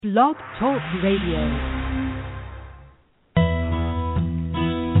Blog Talk Radio.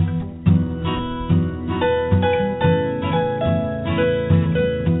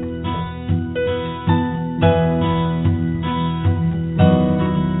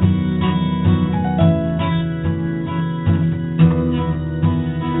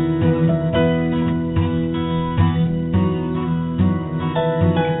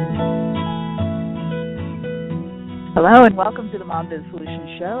 Hello and welcome to the Mom Biz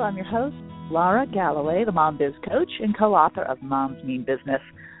Solutions Show. I'm your host, Laura Galloway, the Mom Biz Coach and co-author of Mom's Mean Business,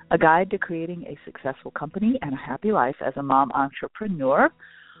 a guide to creating a successful company and a happy life as a mom entrepreneur.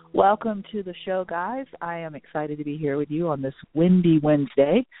 Welcome to the show, guys. I am excited to be here with you on this windy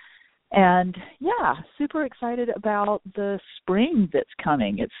Wednesday. And yeah, super excited about the spring that's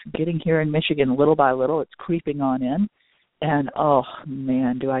coming. It's getting here in Michigan little by little. It's creeping on in. And, oh,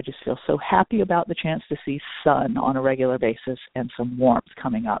 man, do I just feel so happy about the chance to see sun on a regular basis and some warmth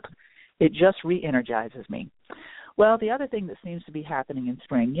coming up. It just re-energizes me. Well, the other thing that seems to be happening in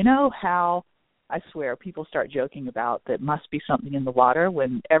spring, you know how, I swear, people start joking about that must be something in the water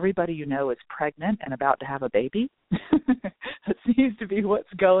when everybody you know is pregnant and about to have a baby? That seems to be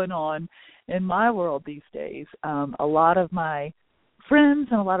what's going on in my world these days. A lot of my friends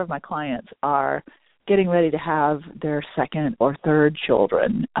and a lot of my clients are getting ready to have their second or third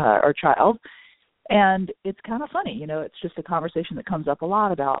children or child. And it's kind of funny, you know, it's just a conversation that comes up a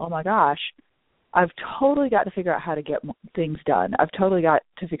lot about, oh my gosh, I've totally got to figure out how to get things done. I've totally got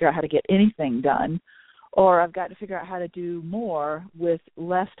to figure out how to get anything done, or I've got to figure out how to do more with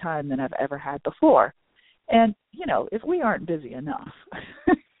less time than I've ever had before. And, you know, if we aren't busy enough,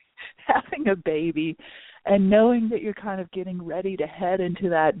 having a baby and knowing that you're kind of getting ready to head into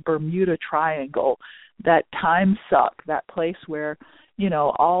that Bermuda Triangle, that time suck, that place where, you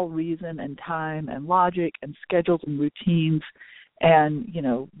know, all reason and time and logic and schedules and routines and, you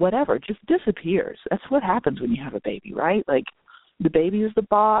know, whatever just disappears. That's what happens when you have a baby, right? Like the baby is the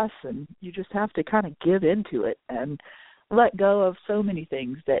boss and you just have to kind of give into it and let go of so many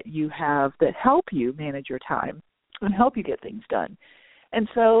things that you have that help you manage your time and help you get things done. And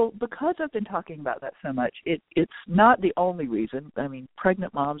so because I've been talking about that so much, it's not the only reason. I mean,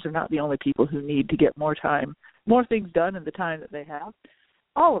 pregnant moms are not the only people who need to get more time, more things done in the time that they have.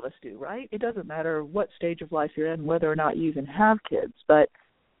 All of us do, right? It doesn't matter what stage of life you're in, whether or not you even have kids. But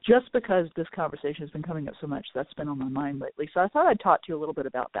just because this conversation has been coming up so much, that's been on my mind lately. So I thought I'd talk to you a little bit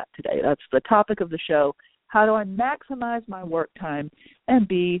about that today. That's the topic of the show. How do I maximize my work time and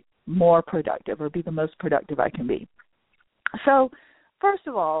be more productive or be the most productive I can be? So first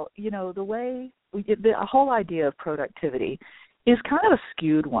of all, you know, the whole idea of productivity is kind of a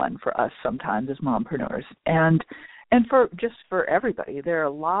skewed one for us sometimes as mompreneurs. And for everybody, there are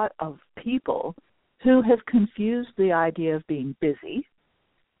a lot of people who have confused the idea of being busy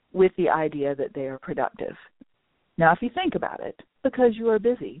with the idea that they are productive. Now, if you think about it, because you are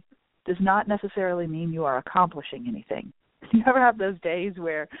busy does not necessarily mean you are accomplishing anything. You ever have those days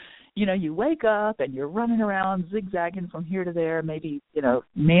where, you know, you wake up and you're running around zigzagging from here to there, maybe, you know,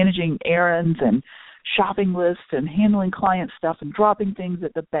 managing errands and shopping lists and handling client stuff and dropping things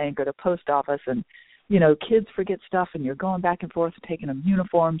at the bank or the post office and, you know, kids forget stuff and you're going back and forth taking them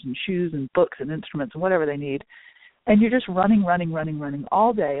uniforms and shoes and books and instruments and whatever they need. And you're just running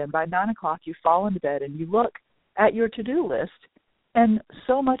all day. And by 9 o'clock, you fall into bed and you look at your to-do list and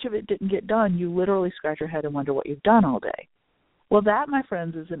so much of it didn't get done, you literally scratch your head and wonder what you've done all day. Well, that, my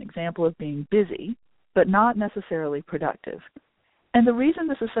friends, is an example of being busy, but not necessarily productive. And the reason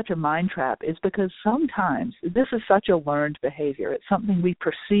this is such a mind trap is because sometimes this is such a learned behavior. It's something we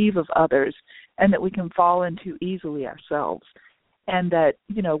perceive of others and that we can fall into easily ourselves. And that,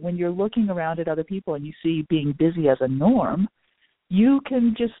 you know, when you're looking around at other people and you see being busy as a norm, you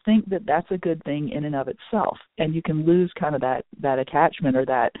can just think that that's a good thing in and of itself. And you can lose kind of that attachment or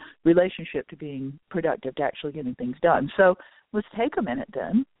that relationship to being productive, to actually getting things done. So let's take a minute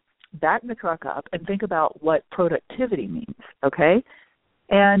then, back the truck up, and think about what productivity means, okay?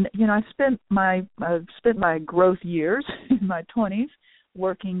 And, you know, I've spent my growth years in my 20s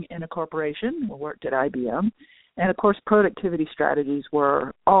working in a corporation. I worked at IBM. And, of course, productivity strategies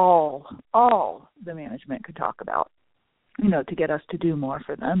were all the management could talk about, you know, to get us to do more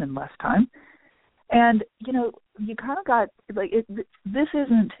for them in less time. And, you know, you kind of got, like, this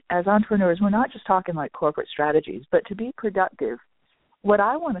isn't, as entrepreneurs, we're not just talking like corporate strategies, but to be productive, what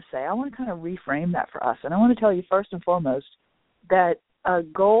I want to say, I want to kind of reframe that for us. And I want to tell you first and foremost that a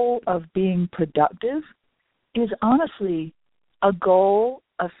goal of being productive is honestly a goal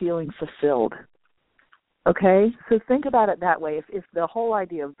of feeling fulfilled. Okay? So think about it that way. If the whole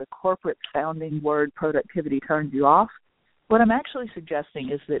idea of the corporate sounding word productivity turns you off, What I'm actually suggesting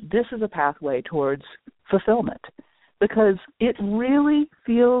is that this is a pathway towards fulfillment, because it really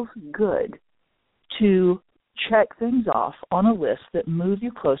feels good to check things off on a list that move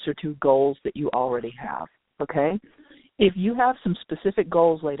you closer to goals that you already have, okay? If you have some specific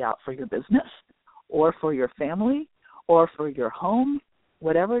goals laid out for your business or for your family or for your home,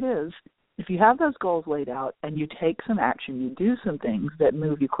 whatever it is, if you have those goals laid out and you take some action, you do some things that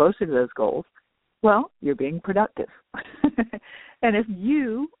move you closer to those goals, well, you're being productive. And if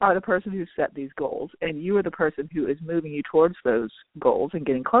you are the person who set these goals and you are the person who is moving you towards those goals and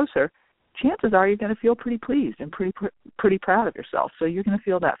getting closer, chances are you're going to feel pretty pleased and pretty proud of yourself. So you're going to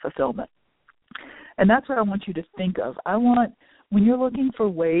feel that fulfillment. And that's what I want you to think of. When you're looking for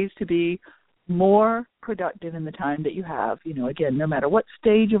ways to be more productive in the time that you have, again, no matter what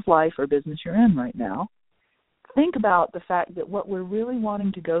stage of life or business you're in right now, think about the fact that what we're really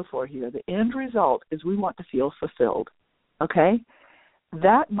wanting to go for here, the end result is we want to feel fulfilled, okay?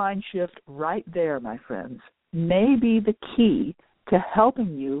 That mind shift right there, my friends, may be the key to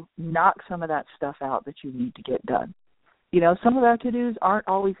helping you knock some of that stuff out that you need to get done. Some of our to-dos aren't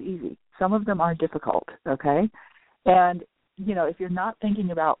always easy. Some of them are difficult, okay? And, if you're not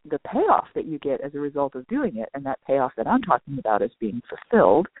thinking about the payoff that you get as a result of doing it, and that payoff that I'm talking about is being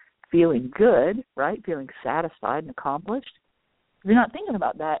fulfilled, feeling good, right, feeling satisfied and accomplished, if you're not thinking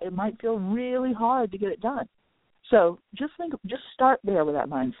about that, it might feel really hard to get it done. So just start there with that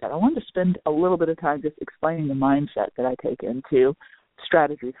mindset. I wanted to spend a little bit of time just explaining the mindset that I take into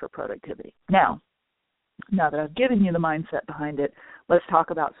strategies for productivity. Now that I've given you the mindset behind it, let's talk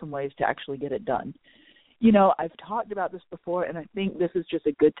about some ways to actually get it done. I've talked about this before, and I think this is just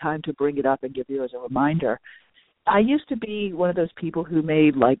a good time to bring it up and give you as a reminder. I used to be one of those people who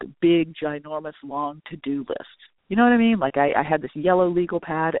made, big, ginormous, long to-do lists. You know what I mean? I had this yellow legal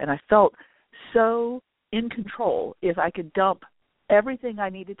pad, and I felt so in control if I could dump everything I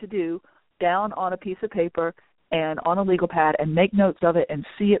needed to do down on a piece of paper and on a legal pad and make notes of it and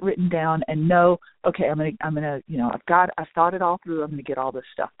see it written down and know, okay, I've thought it all through. I'm going to get all this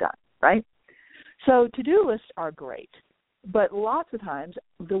stuff done, right? So to-do lists are great, but lots of times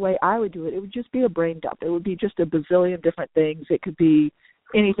the way I would do it, it would just be a brain dump. It would be just a bazillion different things. It could be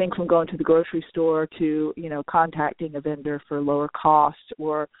anything from going to the grocery store to, contacting a vendor for lower costs,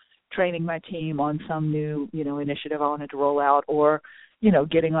 or training my team on some new, initiative I wanted to roll out, or,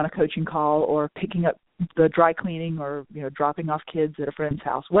 getting on a coaching call, or picking up the dry cleaning, or, dropping off kids at a friend's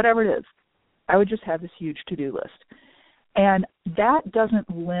house, whatever it is. I would just have this huge to-do list. And that doesn't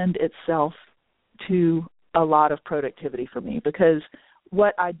lend itself to a lot of productivity for me, because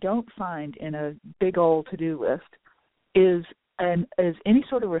what I don't find in a big old to-do list is any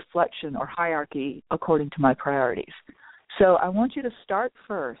sort of reflection or hierarchy according to my priorities. So I want you to start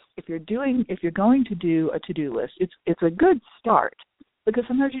first. If you're going to do a to-do list, it's a good start, because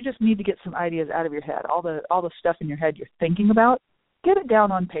sometimes you just need to get some ideas out of your head. All the stuff in your head you're thinking about, get it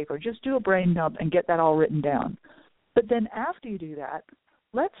down on paper. Just do a brain dump and get that all written down. But then after you do that,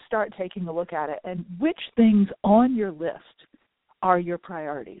 let's start taking a look at it and which things on your list are your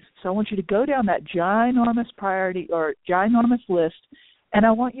priorities. So I want you to go down that ginormous priority or ginormous list, and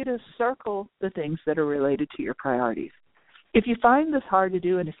I want you to circle the things that are related to your priorities. If you find this hard to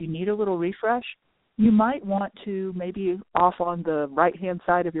do and if you need a little refresh, you might want to maybe off on the right-hand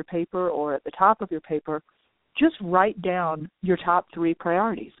side of your paper or at the top of your paper, just write down your top 3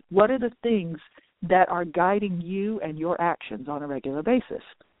 priorities. What are the things that are guiding you and your actions on a regular basis?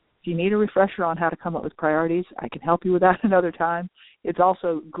 If you need a refresher on how to come up with priorities, I can help you with that another time. It's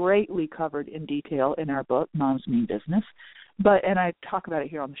also greatly covered in detail in our book, Mom's Mean Business, and I talk about it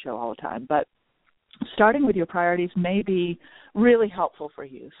here on the show all the time. But starting with your priorities may be really helpful for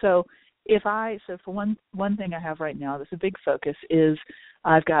you. So for one thing I have right now that's a big focus is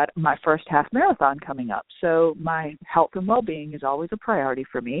I've got my first half marathon coming up. So my health and well-being is always a priority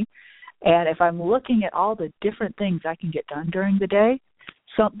for me. And if I'm looking at all the different things I can get done during the day,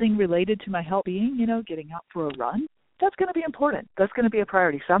 something related to my health-being, getting out for a run, that's going to be important. That's going to be a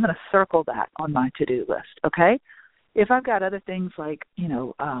priority. So I'm going to circle that on my to-do list, okay? If I've got other things like,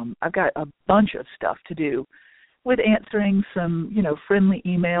 I've got a bunch of stuff to do with answering some, friendly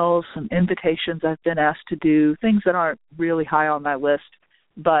emails, some invitations I've been asked to do, things that aren't really high on my list,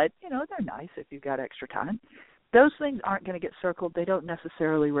 but, they're nice if you've got extra time. Those things aren't going to get circled. They don't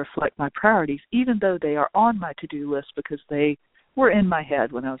necessarily reflect my priorities, even though they are on my to-do list because they were in my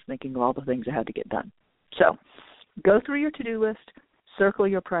head when I was thinking of all the things I had to get done. So go through your to-do list, circle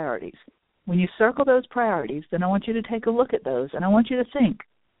your priorities. When you circle those priorities, then I want you to take a look at those, and I want you to think,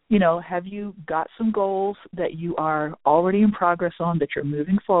 have you got some goals that you are already in progress on that you're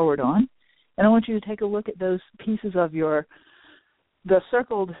moving forward on? And I want you to take a look at those pieces of the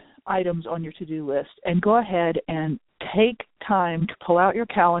circled items on your to-do list and go ahead and take time to pull out your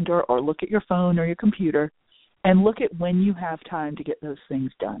calendar or look at your phone or your computer and look at when you have time to get those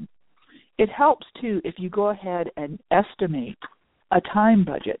things done. It helps, too, if you go ahead and estimate a time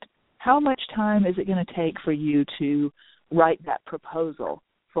budget. How much time is it going to take for you to write that proposal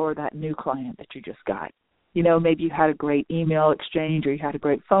for that new client that you just got? You know, maybe you had a great email exchange or you had a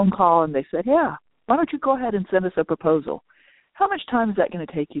great phone call and they said, yeah, why don't you go ahead and send us a proposal? How much time is that going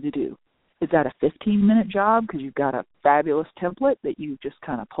to take you to do? Is that a 15-minute job because you've got a fabulous template that you just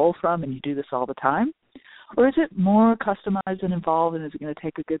kind of pull from and you do this all the time? Or is it more customized and involved, and is it going to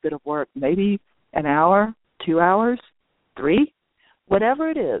take a good bit of work, maybe an hour, 2 hours, 3? Whatever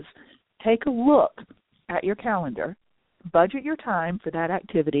it is, take a look at your calendar, budget your time for that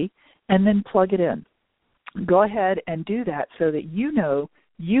activity, and then plug it in. Go ahead and do that so that you know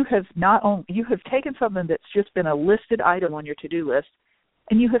you have taken something that's just been a listed item on your to-do list,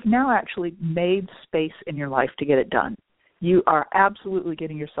 and you have now actually made space in your life to get it done. You are absolutely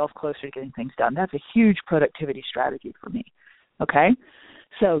getting yourself closer to getting things done. That's a huge productivity strategy for me. Okay?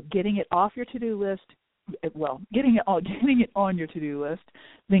 So getting it off your to-do list, getting it on your to-do list,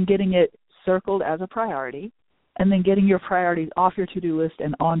 then getting it circled as a priority, and then getting your priorities off your to-do list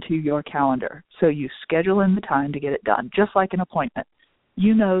and onto your calendar. So you schedule in the time to get it done, just like an appointment.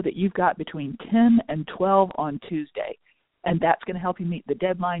 You know that you've got between 10 and 12 on Tuesday, and that's going to help you meet the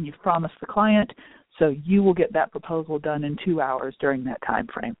deadline you've promised the client, so you will get that proposal done in 2 hours during that time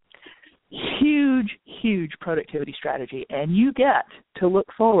frame. Huge, huge productivity strategy, and you get to look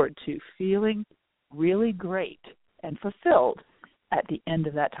forward to feeling really great and fulfilled at the end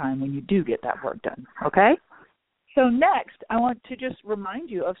of that time when you do get that work done, okay? So next, I want to just remind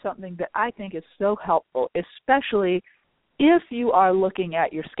you of something that I think is so helpful, especially if you are looking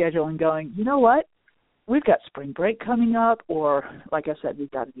at your schedule and going, you know what, we've got spring break coming up, or like I said,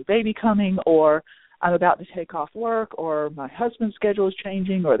 we've got a new baby coming, or I'm about to take off work, or my husband's schedule is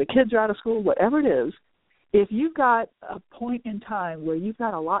changing, or the kids are out of school, whatever it is. If you've got a point in time where you've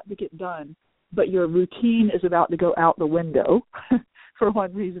got a lot to get done, but your routine is about to go out the window for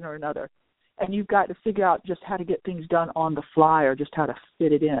one reason or another, and you've got to figure out just how to get things done on the fly or just how to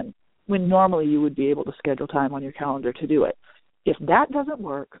fit it in, when normally you would be able to schedule time on your calendar to do it. If that doesn't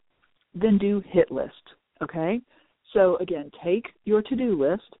work, then do hit list, okay? So, again, take your to-do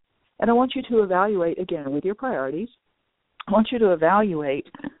list, and I want you to evaluate, again, with your priorities, I want you to evaluate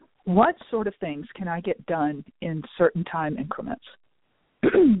what sort of things can I get done in certain time increments.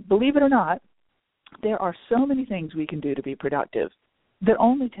 Believe it or not, there are so many things we can do to be productive that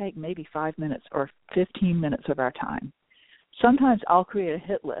only take maybe 5 minutes or 15 minutes of our time. Sometimes I'll create a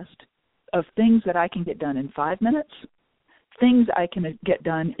hit list of things that I can get done in 5 minutes, things I can get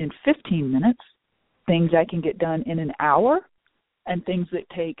done in 15 minutes, things I can get done in an hour, and things that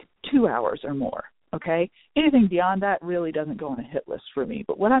take 2 hours or more, okay? Anything beyond that really doesn't go on a hit list for me.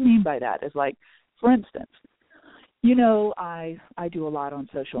 But what I mean by that is, like, for instance, you know, I do a lot on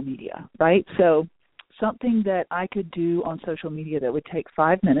social media, right? So something that I could do on social media that would take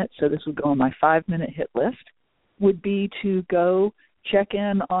 5 minutes, so this would go on my 5-minute hit list, would be to go check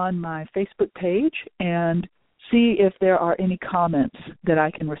in on my Facebook page and see if there are any comments that I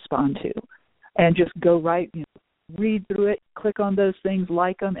can respond to, and just go read through it, click on those things,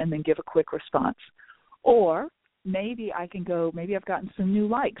 like them, and then give a quick response. Or maybe I've gotten some new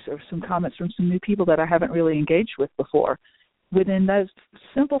likes or some comments from some new people that I haven't really engaged with before. Within those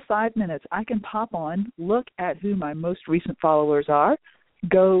simple 5 minutes, I can pop on, look at who my most recent followers are,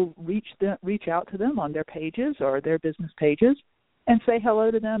 go reach out to them on their pages or their business pages, and say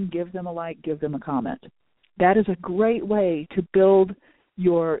hello to them, give them a like, give them a comment. That is a great way to build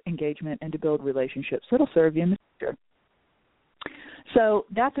your engagement and to build relationships that'll serve you in the future. So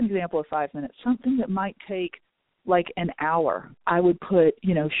that's an example of 5 minutes. Something that might take like an hour, I would put,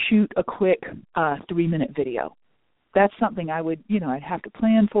 shoot a quick 3-minute video. That's something I'd have to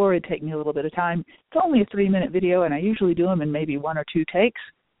plan for. It'd take me a little bit of time. It's only a 3-minute video, and I usually do them in maybe 1 or 2 takes.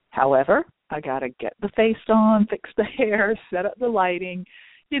 However, I got to get the face on, fix the hair, set up the lighting,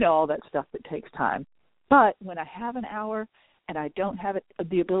 all that stuff that takes time. But when I have an hour and I don't have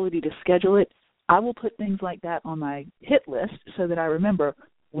the ability to schedule it, I will put things like that on my hit list so that I remember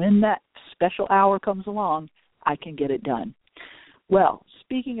when that special hour comes along, I can get it done. Well,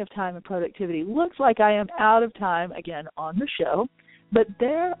 speaking of time and productivity, looks like I am out of time again on the show, but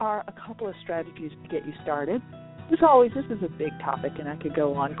there are a couple of strategies to get you started. As always, this is a big topic and I could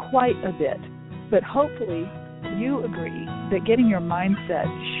go on quite a bit, but hopefully you agree that getting your mindset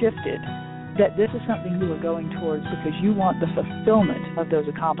shifted, that this is something you are going towards because you want the fulfillment of those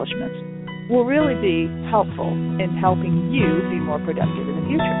accomplishments. will really be helpful in helping you be more productive in the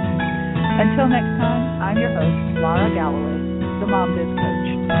future. Until next time, I'm your host, Laura Galloway, the Mom Biz Coach.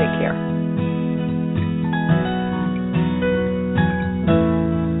 Take care.